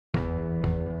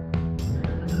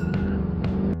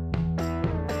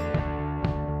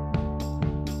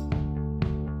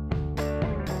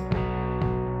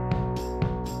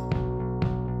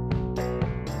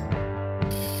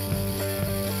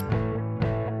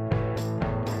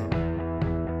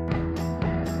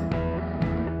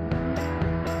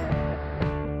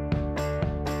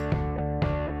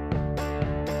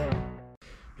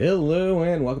Hello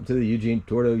and welcome to the Eugene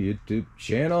Torto YouTube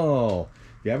channel.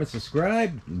 If you haven't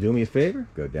subscribed, do me a favor,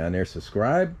 go down there,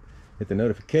 subscribe, hit the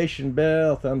notification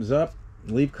bell, thumbs up,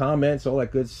 leave comments, all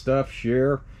that good stuff,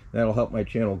 share. That'll help my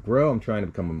channel grow. I'm trying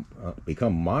to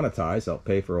become monetized. I'll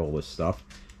pay for all this stuff.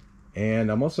 And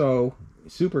I'm also,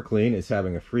 Super Clean is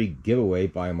having a free giveaway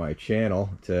by my channel.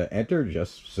 To enter,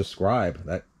 just subscribe.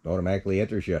 That automatically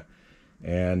enters you.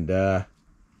 And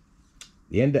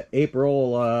the end of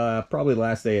April, probably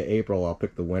last day of April, I'll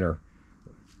pick the winner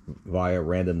via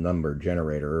random number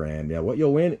generator. And what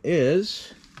you'll win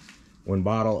is one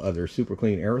bottle of their Super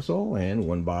Clean aerosol and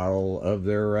one bottle of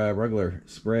their regular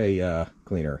spray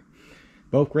cleaner.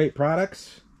 Both great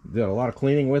products. Did a lot of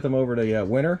cleaning with them over the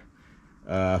winter.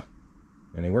 And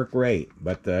they work great.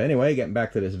 But anyway, getting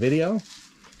back to this video,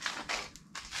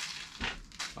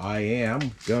 I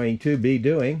am going to be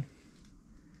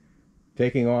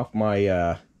taking off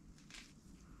my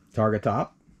target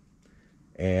top,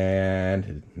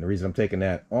 and the reason I'm taking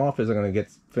that off is I'm going to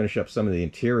finish up some of the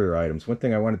interior items. One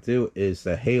thing I want to do is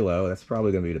the halo. That's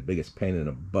probably going to be the biggest pain in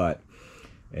the butt,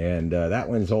 and that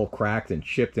one's all cracked and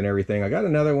chipped and everything. I got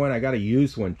another one. I got a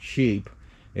used one cheap.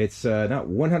 It's not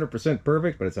 100%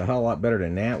 perfect, but it's a hell of a lot better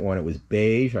than that one. It was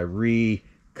beige. I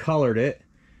recolored it,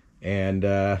 and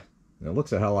it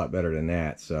looks a hell of a lot better than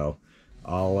that. So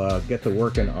I'll get to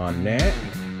working on that.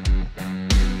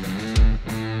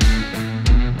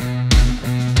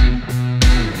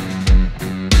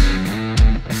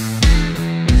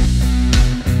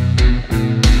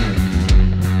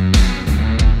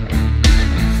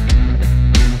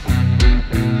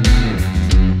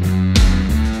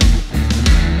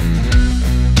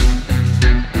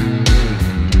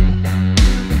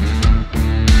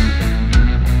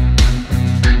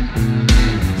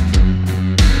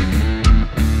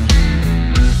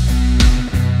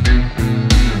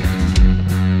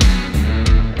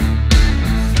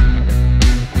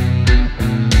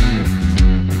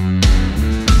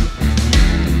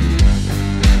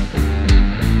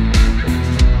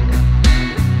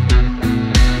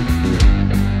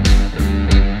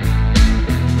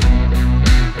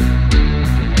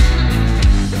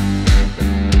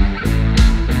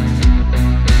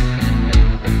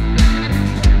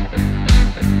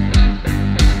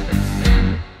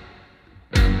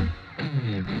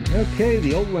 Okay,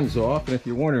 the old one's off, and if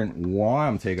you're wondering why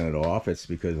I'm taking it off, it's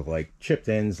because of like chipped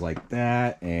ends like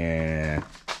that, and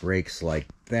brakes like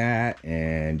that,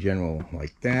 and general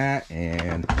like that,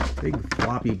 and big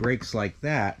floppy brakes like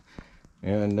that.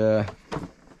 And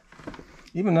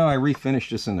even though I refinished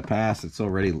this in the past, it's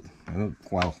already,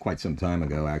 well, quite some time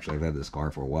ago actually. I've had this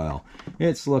car for a while.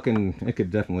 It's looking, it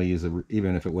could definitely use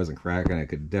even if it wasn't cracking, it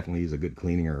could definitely use a good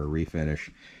cleaning or a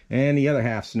refinish. And the other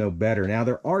half's no better. Now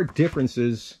there are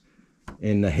differences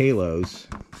in the halos.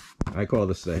 I call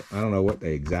this I don't know what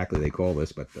exactly they call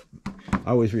this, but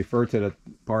I always refer to the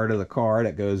part of the car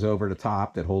that goes over the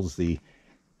top that holds the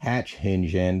hatch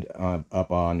hinge end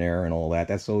up on there and all that.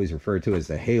 That's always referred to as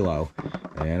the halo,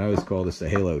 and I always call this the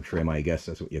halo trim. I guess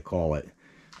that's what you call it.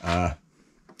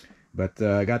 But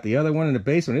I got the other one in the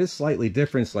basement. It is slightly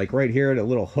different. It's like right here, the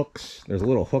little hooks. There's a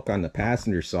little hook on the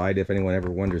passenger side, if anyone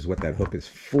ever wonders what that hook is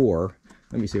for.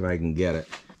 Let me see if I can get it.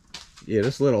 Yeah,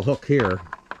 this little hook here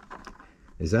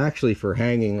is actually for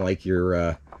hanging like your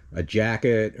a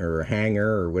jacket or a hanger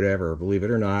or whatever. Believe it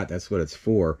or not, that's what it's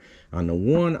for. On the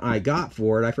one I got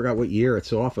for it, I forgot what year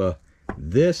it's off of,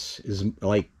 this is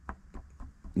like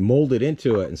molded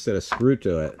into it instead of screwed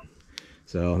to it.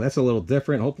 So that's a little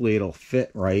different. Hopefully it'll fit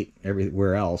right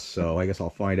everywhere else. So I guess I'll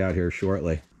find out here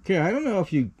shortly. Okay, I don't know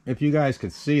if you guys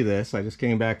could see this. I just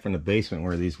came back from the basement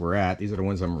where these were at. These are the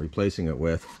ones I'm replacing it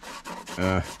with.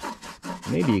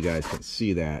 Maybe you guys can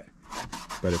see that,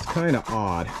 but it's kind of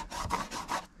odd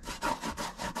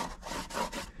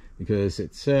because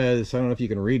it says, I don't know if you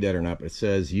can read that or not, but it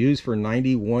says used for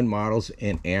 91 models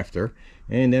and after,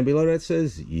 and then below that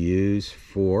says used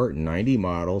for 90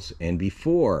 models and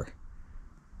before.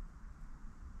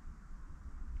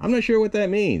 I'm not sure what that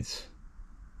means.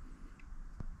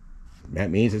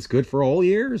 That means it's good for all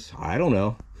years? I don't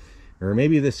know. Or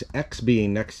maybe this X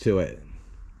being next to it.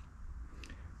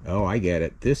 Oh, I get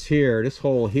it. This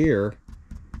hole here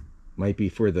might be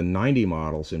for the 90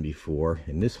 models and before,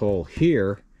 and this hole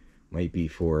here might be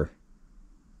for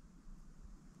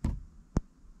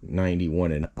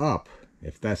 91 and up.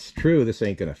 If that's true, this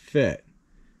ain't gonna fit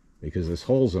because this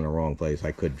hole's in the wrong place.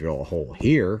 I could drill a hole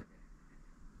here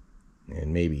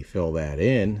and maybe fill that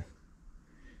in,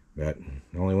 but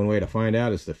only one way to find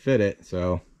out is to fit it.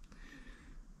 So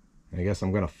I guess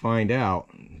I'm gonna find out.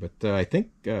 But I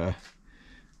think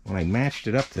when I matched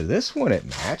it up to this one, it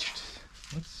matched.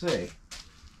 Let's see.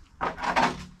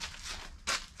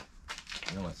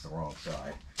 No, it's the wrong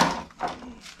side.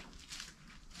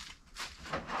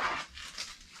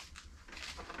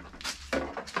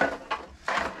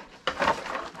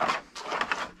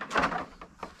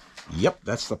 Yep,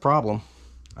 that's the problem.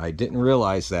 I didn't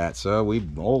realize that, so we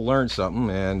all learned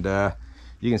something. And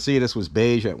you can see this was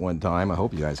beige at one time. I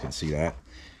hope you guys can see that.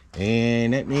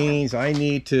 And that means I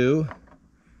need to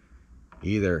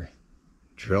either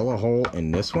drill a hole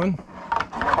in this one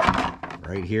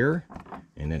right here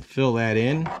and then fill that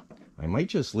in. I might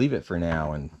just leave it for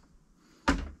now and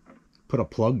put a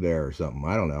plug there or something.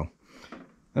 I don't know.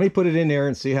 Let me put it in there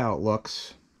and see how it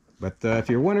looks. But if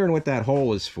you're wondering what that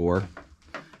hole is for,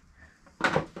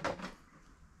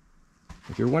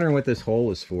 this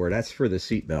hole is for, that's for the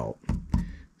seat belt.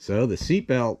 So the seat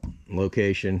belt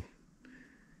location,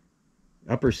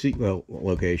 upper seat belt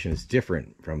location, is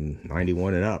different from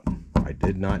 91 and up. I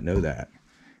did not know that.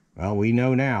 Well, we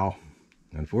know now,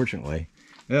 unfortunately.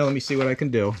 Well, let me see what I can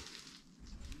do.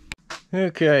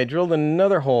 Okay, I drilled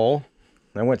another hole.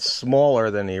 I went smaller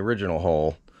than the original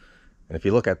hole. And if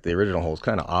you look at the original hole, it's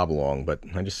kind of oblong, but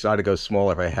I just decided to go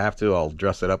smaller. If I have to, I'll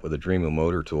dress it up with a Dremel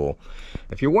motor tool.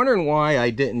 If you're wondering why I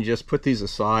didn't just put these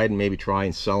aside and maybe try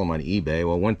and sell them on eBay,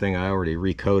 well, one thing, I already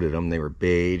recoated them. They were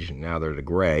beige, and now they're the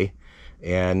gray.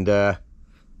 And,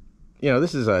 you know,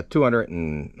 this is a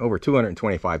over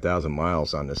 225,000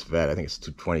 miles on this Vet. I think it's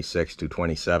 226,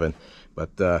 227.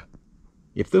 But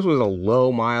if this was a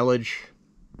low mileage,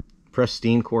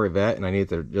 pristine Corvette, and I needed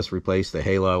to just replace the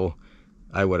halo,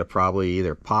 I would have probably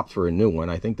either popped for a new one.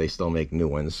 I think they still make new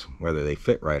ones. Whether they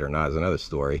fit right or not is another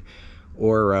story.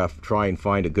 Or try and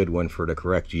find a good one for the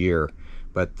correct year.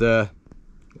 But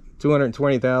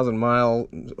 220,000 miles,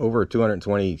 over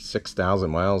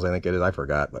 226,000 miles, I think it is. I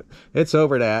forgot, but it's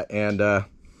over that. And I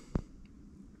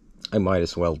might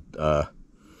as well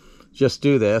just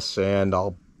do this, and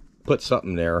I'll put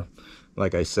something there.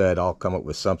 Like I said, I'll come up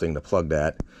with something to plug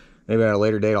that. Maybe at a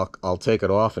later date, I'll take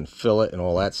it off and fill it and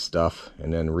all that stuff,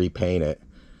 and then repaint it.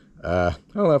 I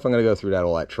don't know if I'm going to go through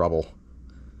all that trouble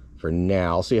for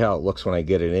now. I'll see how it looks when I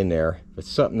get it in there. If it's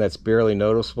something that's barely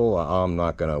noticeable, I'm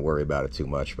not going to worry about it too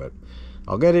much, but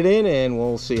I'll get it in and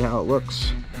we'll see how it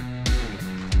looks.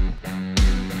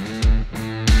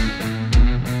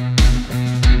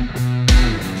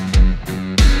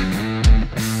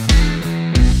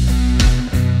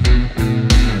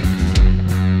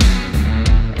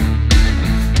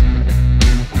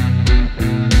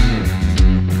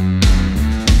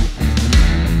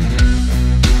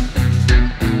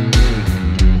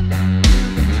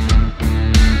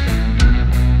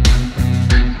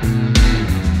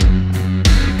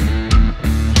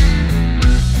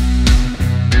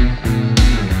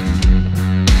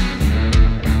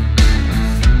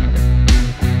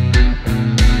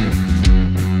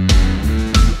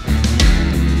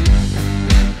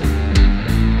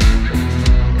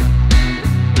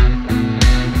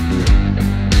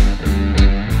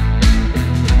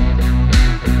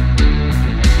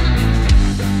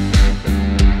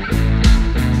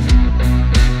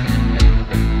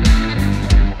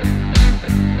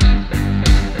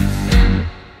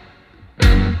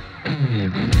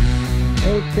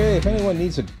 Okay, if anyone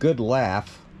needs a good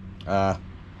laugh, I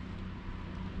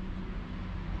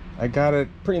got it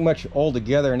pretty much all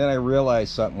together, and then I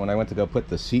realized something when I went to go put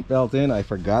the seatbelt in. I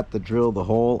forgot to drill the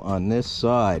hole on this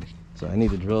side, so I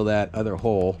need to drill that other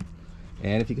hole.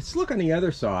 And if you can look on the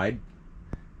other side,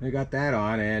 I got that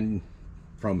on, and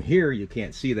from here you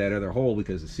can't see that other hole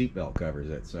because the seatbelt covers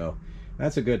it, so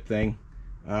that's a good thing.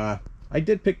 I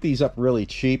did pick these up really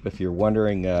cheap, if you're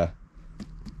wondering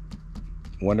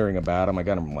about them. I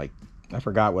got them, like, I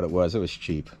forgot what it was. It was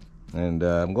cheap, and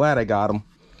I'm glad I got them.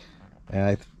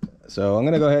 And so I'm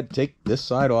gonna go ahead and take this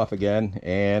side off again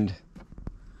and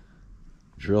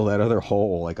drill that other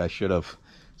hole like I should have.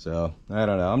 So I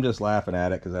don't know, I'm just laughing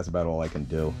at it because that's about all I can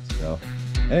do. So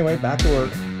anyway, back to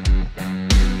work.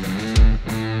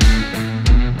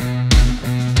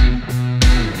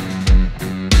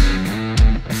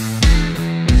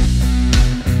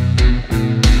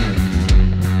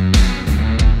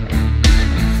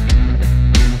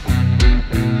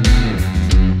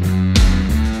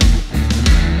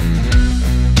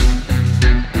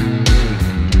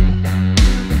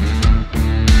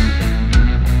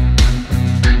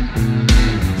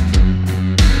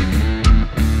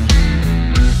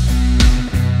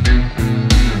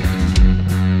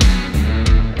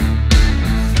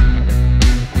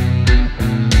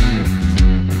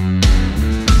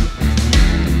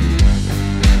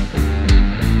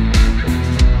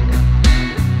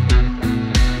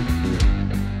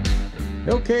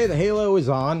 Okay, the halo is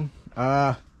on.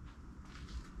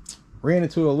 ran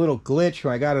into a little glitch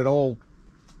when I got it all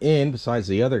in, besides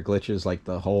the other glitches like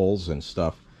the holes and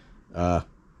stuff.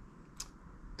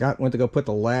 Went to go put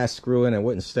the last screw in, it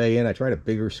wouldn't stay in. I tried a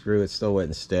bigger screw, it still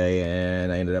wouldn't stay,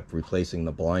 and I ended up replacing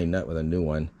the blind nut with a new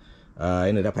one. I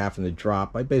ended up having to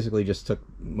drop. I basically just took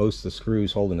most of the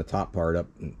screws holding the top part up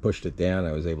and pushed it down.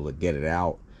 I was able to get it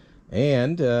out.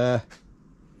 And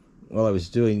while I was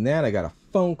doing that, I got a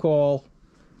phone call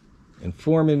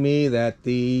informing me that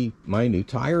my new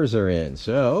tires are in.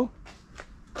 So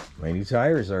my new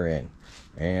tires are in,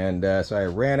 and so I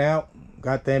ran out,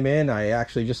 got them in. I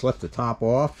actually just left the top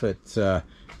off. It's a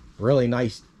really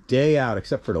nice day out,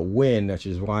 except for the wind, which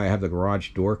is why I have the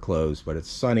garage door closed. But it's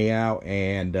sunny out,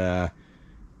 and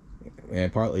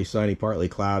partly sunny, partly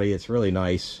cloudy. It's really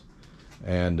nice,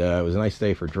 and it was a nice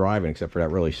day for driving, except for that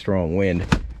really strong wind.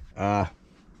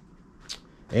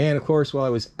 And of course, while I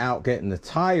was out getting the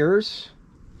tires,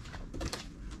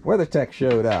 WeatherTech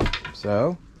showed up.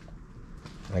 So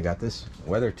I got this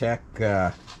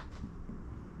WeatherTech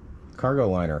cargo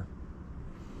liner,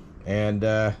 and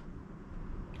I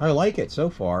like it so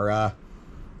far.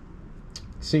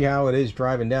 See how it is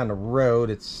driving down the road.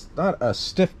 It's not a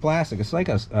stiff plastic, it's like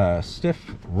a stiff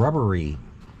rubbery,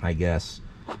 I guess,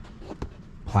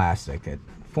 plastic. It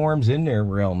forms in there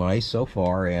real nice so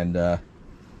far, and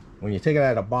when you take it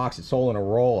out of the box, it's all in a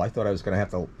roll. I thought I was going to have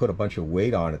to put a bunch of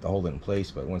weight on it to hold it in place,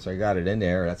 but once I got it in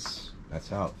there, that's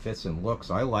how it fits and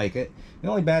looks. I like it. The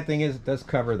only bad thing is it does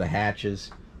cover the hatches.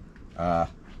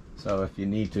 So if you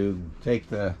need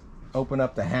to open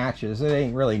up the hatches, it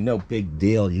ain't really no big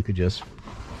deal. You could just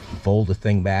fold the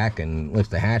thing back and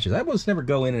lift the hatches. I almost never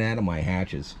go in and out of my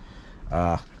hatches.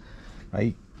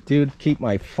 I do keep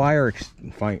my fire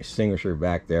extinguisher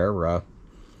back there.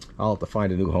 I'll have to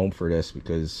find a new home for this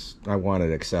because I want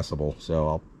it accessible. So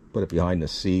I'll put it behind the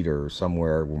seat or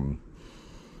somewhere.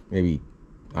 Maybe,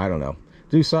 I don't know,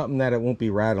 do something that it won't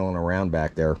be rattling around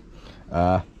back there.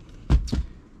 But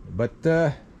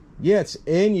yeah, it's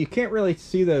in. You can't really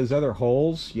see those other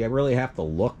holes. You really have to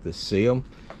look to see them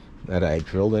that I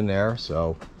drilled in there.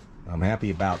 So I'm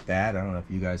happy about that. I don't know if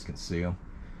you guys can see them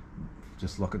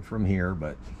just looking from here,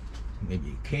 but maybe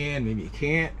you can, maybe you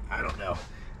can't. I don't know.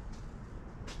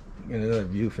 Get another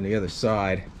view from the other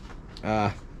side.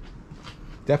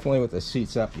 Definitely with the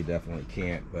seats up, you definitely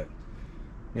can't. But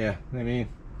yeah, I mean,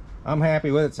 I'm happy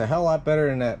with it. It's a hell lot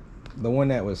better than the one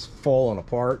that was falling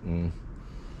apart and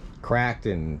cracked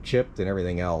and chipped and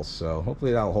everything else. So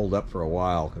hopefully that'll hold up for a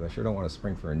while, because I sure don't want to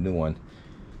spring for a new one.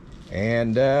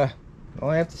 And all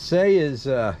I have to say is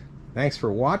thanks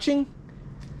for watching.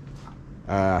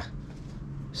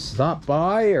 Stop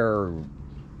by or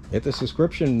hit the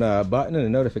subscription button and the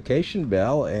notification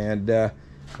bell, and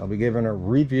I'll be giving a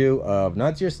review of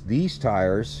not just these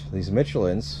tires, these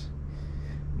Michelin's,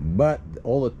 but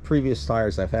all the previous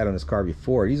tires I've had on this car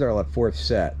before. These are the 4th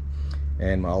set,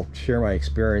 and I'll share my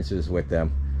experiences with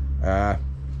them. I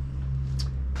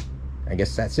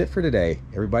guess that's it for today.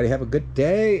 Everybody have a good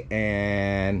day,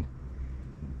 and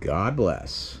God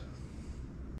bless.